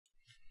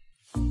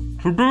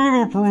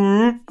Today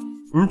we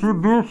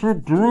introduce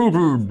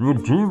Drayden, the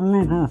team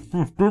leader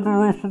for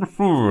Federation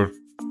Force.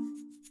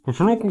 It's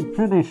looking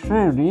pretty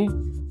shady,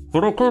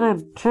 but I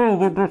can't tell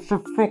that there's a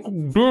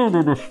fucking beard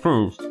in his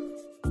face.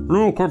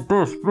 Look at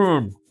this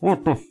beard.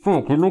 What the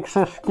fuck? He looks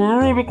so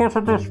scary because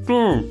of this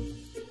beard.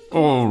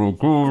 Oh my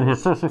god,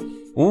 he's such a...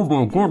 Oh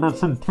my god,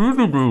 that's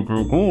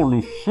intimidating.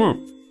 Holy shit.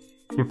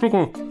 You think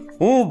I...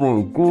 Oh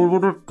my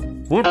god,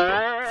 what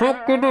the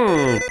fuck it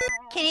is?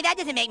 Kenny, that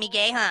doesn't make me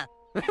gay, huh?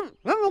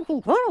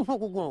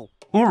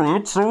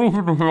 Alright, so we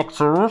have a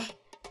hacksaws.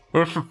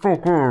 That's the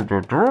fucker,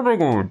 the dirty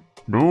one.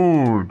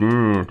 No,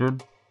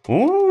 dude.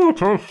 Oh,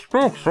 it's our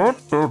specs,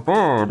 aren't they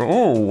bad?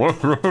 Oh, what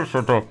is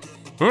it?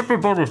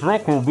 Everybody's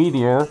Rocco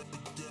Meteor.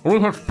 We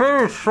have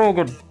Paris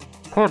Shogun.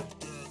 Cut.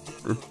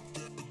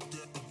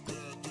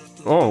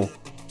 Oh.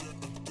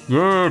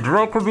 Yeah,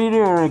 Draco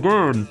Meteor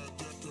again.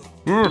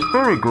 Yes,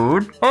 very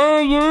good.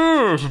 Oh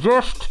yes,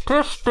 just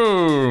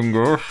testing.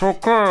 Yes,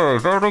 okay,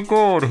 very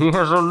good. He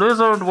has a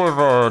lizard with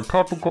a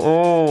topical.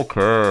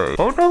 Okay.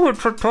 Oh no,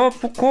 it's a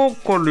topical.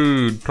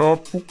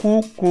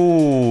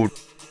 Topical.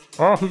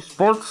 Oh, he's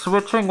bolt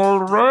switching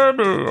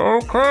already.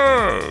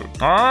 Okay.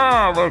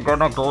 Ah, we're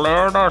gonna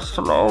clear the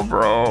slow,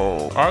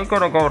 bro. I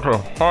gotta go to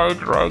High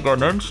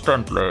Dragon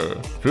instantly.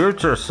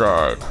 Future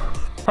side.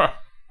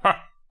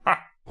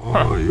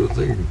 Oh, you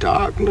think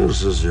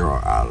darkness is your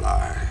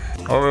ally?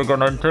 Oh, you're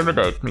gonna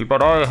intimidate me,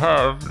 but I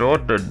have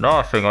did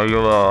nothing. Are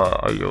you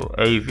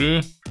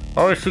AV?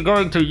 Oh, is he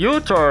going to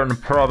U-turn?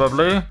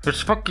 Probably.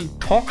 It's fucking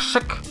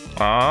toxic.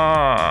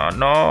 Ah,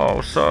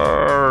 no,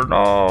 sir.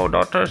 No,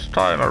 not this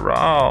time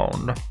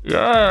around.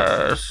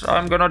 Yes,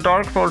 I'm gonna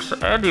Dark Pulse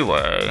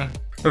anyway.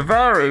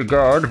 Very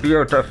good,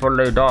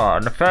 beautifully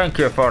done. Thank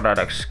you for that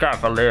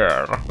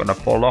Excavalier. Gonna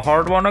pull a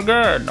hard one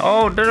again.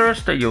 Oh, there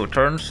is the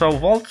U-turn, so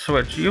Volt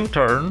Switch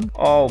U-turn.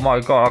 Oh my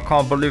god, I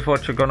can't believe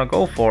what you're gonna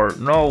go for.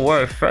 No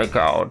way, fake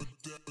out.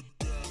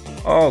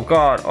 Oh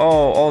god,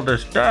 oh, all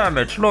this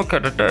damage, look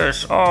at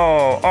this.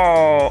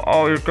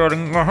 Oh, you're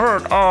getting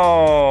hurt.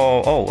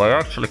 Oh, I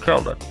actually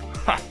killed it.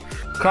 Ha!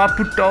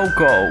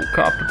 Kaputoko.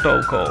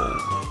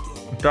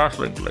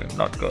 Dazzling Gleam,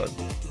 not good.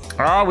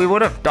 Ah, we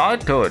would have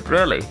died to it,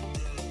 really.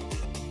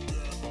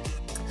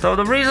 So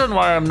the reason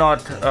why I'm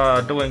not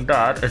doing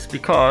that is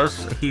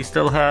because he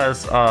still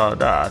has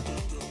that.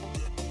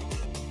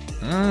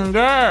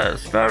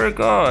 Yes, very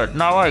good.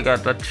 Now I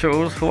got to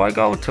choose who I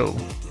go to.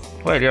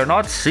 Wait, you're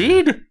not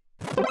Seed?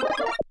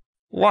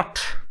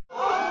 What?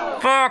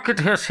 Fuck, it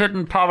has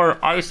hidden power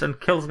ice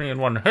and kills me in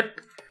one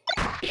hit.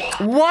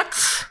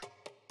 What?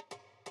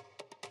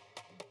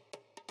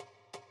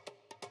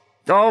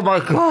 Oh my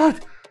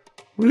god.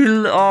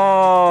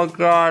 Oh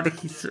god,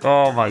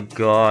 oh my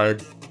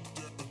god.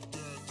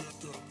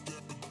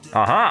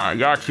 Aha,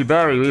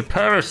 Yachiberry, we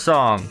perish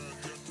song.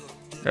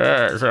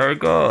 Yes, very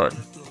good.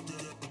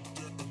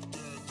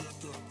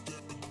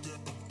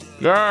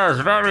 Yes,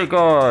 very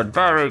good.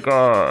 Oh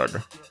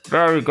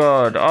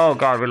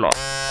god, we lost.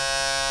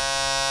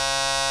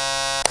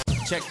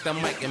 Check the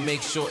mic and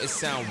make sure it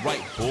sound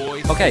right,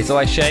 boys. Okay, so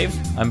I shave.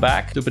 I'm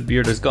back. Stupid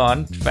beard is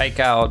gone. Fake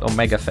out,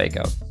 Omega fake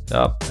out.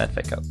 Oh, that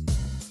fake out.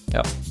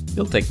 Yep.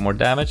 You'll take more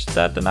damage to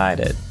that than I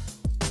did.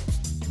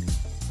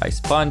 Ice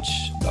Punch,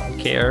 don't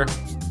care.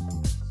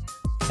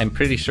 I'm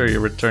pretty sure your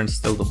return's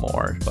still the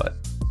more, but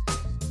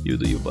you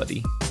do you,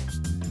 buddy.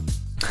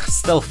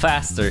 Still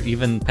faster,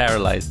 even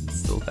paralyzed, it's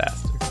still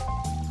faster.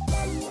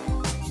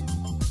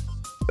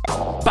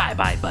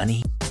 Bye-bye,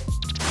 bunny.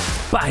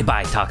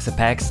 Bye-bye,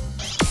 Toxapex.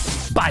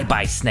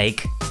 Bye-bye,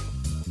 Snake.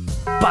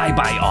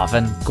 Bye-bye,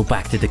 Oven. Go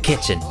back to the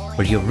kitchen,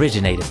 where you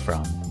originated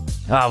from.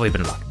 Oh, we've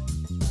been locked.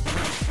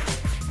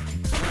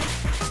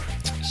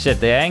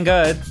 Shit, they ain't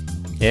good.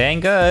 It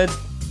ain't good.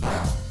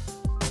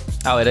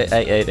 Oh, it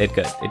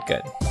good.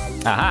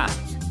 Aha!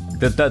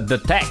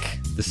 The tech.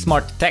 The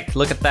smart tech.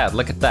 Look at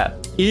that.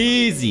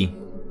 Easy.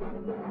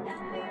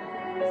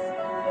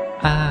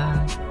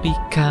 I've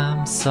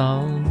become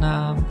so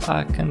numb.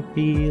 I can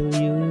feel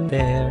you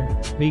there.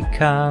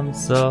 Become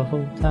so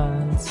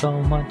done, so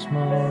much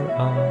more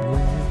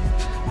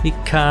aware.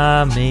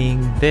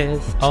 Becoming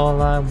this,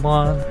 all I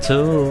want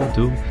to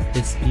do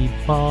is be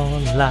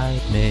born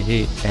like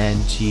me and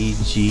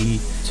GG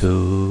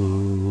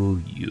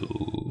to you.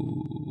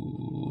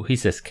 He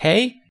says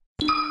K?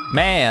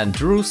 Man,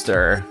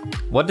 Drewster,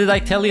 what did I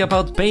tell you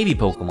about baby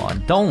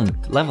Pokemon?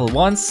 Don't level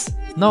once?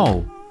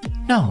 No.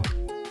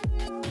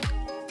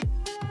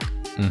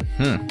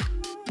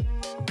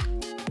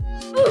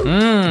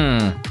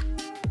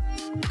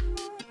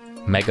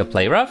 Mega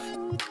Play Rough?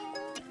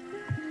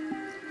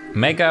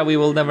 Mega we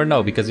will never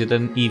know because you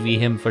didn't EV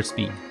him for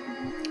speed.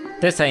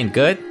 This ain't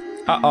good.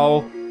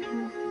 Uh-oh.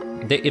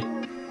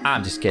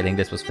 I'm just kidding,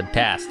 this was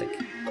fantastic.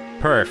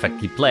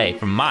 Perfectly played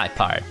from my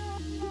part.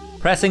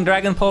 Pressing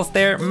Dragon Pulse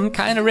there,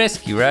 kinda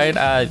risky, right?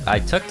 I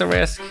took the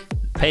risk,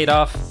 paid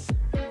off.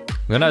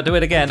 I'm gonna do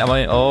it again.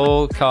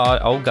 Oh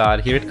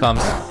god, here it comes.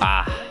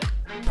 Ah,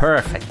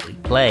 perfectly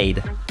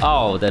played.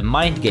 Oh, the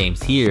mind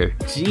games here.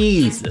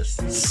 Jesus,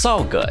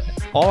 so good.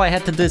 All I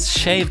had to do is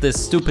shave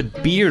this stupid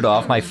beard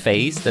off my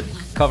face that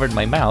covered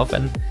my mouth.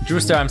 And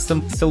Drewster, I'm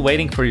still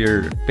waiting for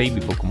your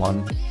baby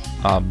Pokemon.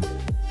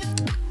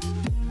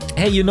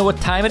 Hey, you know what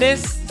time it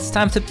is? It's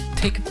time to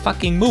take a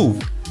fucking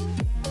move.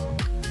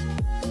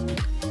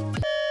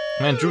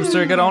 Man,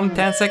 Drewster, got only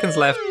 10 seconds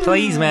left.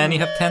 Please, man, you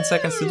have 10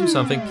 seconds to do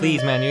something.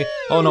 Please, man, you...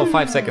 Oh no,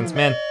 5 seconds,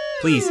 man.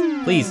 Please,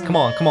 please, come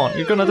on, come on.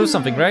 You're gonna do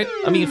something, right?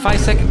 I mean, 5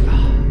 seconds.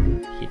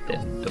 He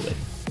didn't do it.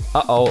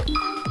 Uh-oh.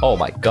 Oh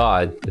my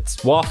god,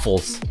 it's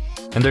Waffles.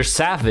 And they're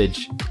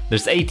savage.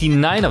 There's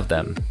 89 of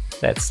them.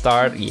 Let's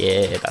start.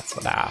 Yeah, that's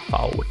what I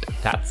thought.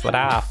 That's what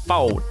I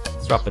thought.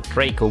 Let's drop a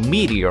Draco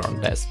Meteor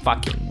on this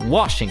fucking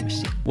washing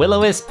machine.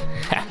 Will-O-Wisp.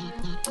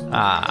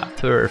 Ah,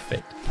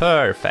 perfect.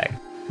 Perfect.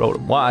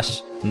 Rotom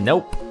Wash.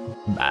 Nope.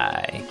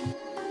 Bye.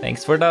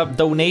 Thanks for the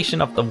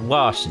donation of the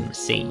washing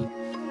machine.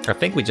 I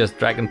think we just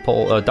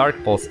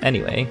Dark Pulse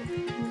anyway.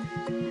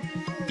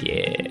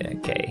 Yeah,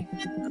 okay.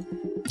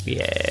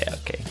 Yeah,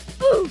 okay.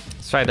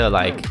 Let's try to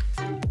like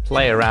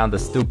play around the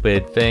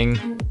stupid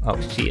thing. Oh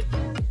shit.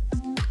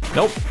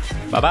 Nope.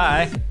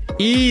 Bye-bye.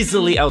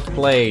 Easily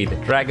outplayed.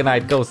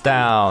 Dragonite goes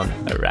down.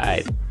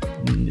 Alright.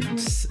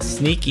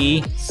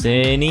 Sneaky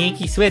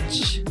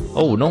switch.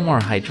 Oh, no more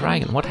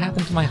Hydreigon. What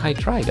happened to my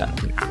Hydreigon?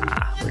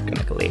 Nah, we're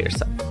gonna clear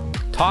some.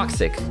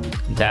 Toxic.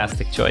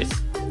 Fantastic choice.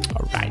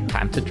 Alright,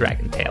 time to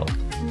Dragon Tail.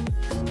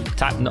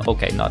 No,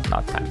 okay, not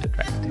time to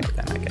Dragon Tail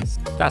then, I guess.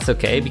 That's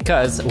okay,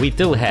 because we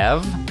do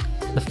have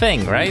the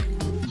thing, right?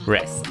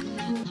 Rest.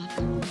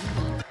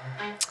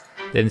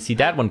 Didn't see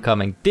that one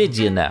coming, did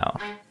you now?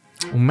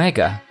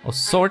 Omega. Oh,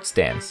 Swords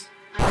Dance.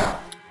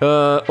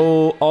 Ow.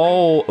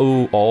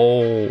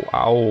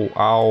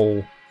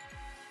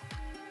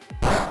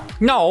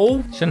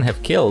 No! Shouldn't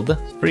have killed.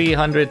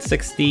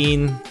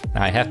 316.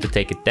 I have to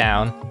take it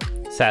down,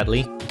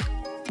 sadly.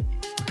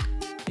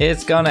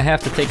 It's gonna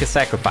have to take a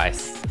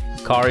sacrifice.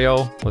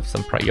 Cario with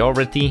some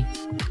priority.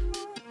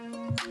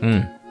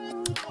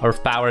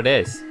 Earth Power it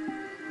is.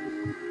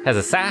 Has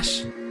a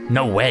sash?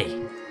 No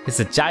way. His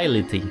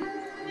agility.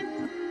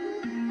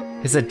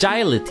 His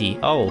agility.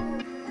 Oh,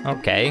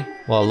 okay.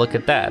 Well, look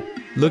at that.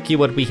 Looky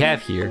what we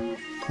have here.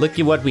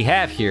 Looky what we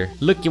have here.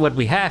 Looky what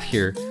we have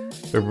here.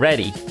 We're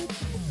ready.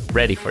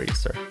 Ready for you,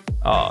 sir.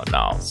 Oh,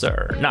 no,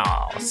 sir. No,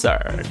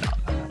 sir.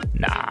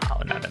 No,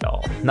 not at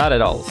all. Not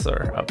at all,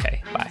 sir.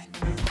 Okay, bye.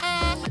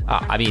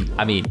 I mean,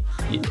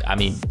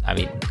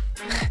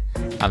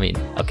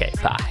 okay,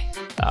 bye.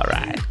 All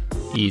right.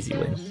 Easy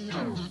win.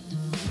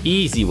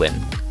 Easy win.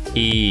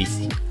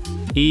 Easy.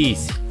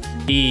 Easy.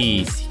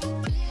 Easy.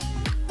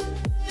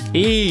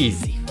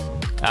 Easy.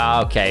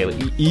 Okay, we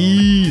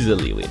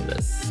easily win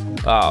this.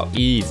 Oh,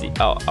 easy.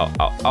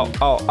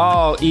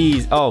 Oh,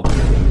 easy. Oh,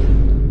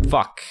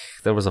 fuck.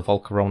 There was a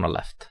Volcarona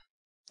left.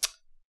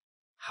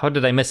 How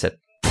did I miss it?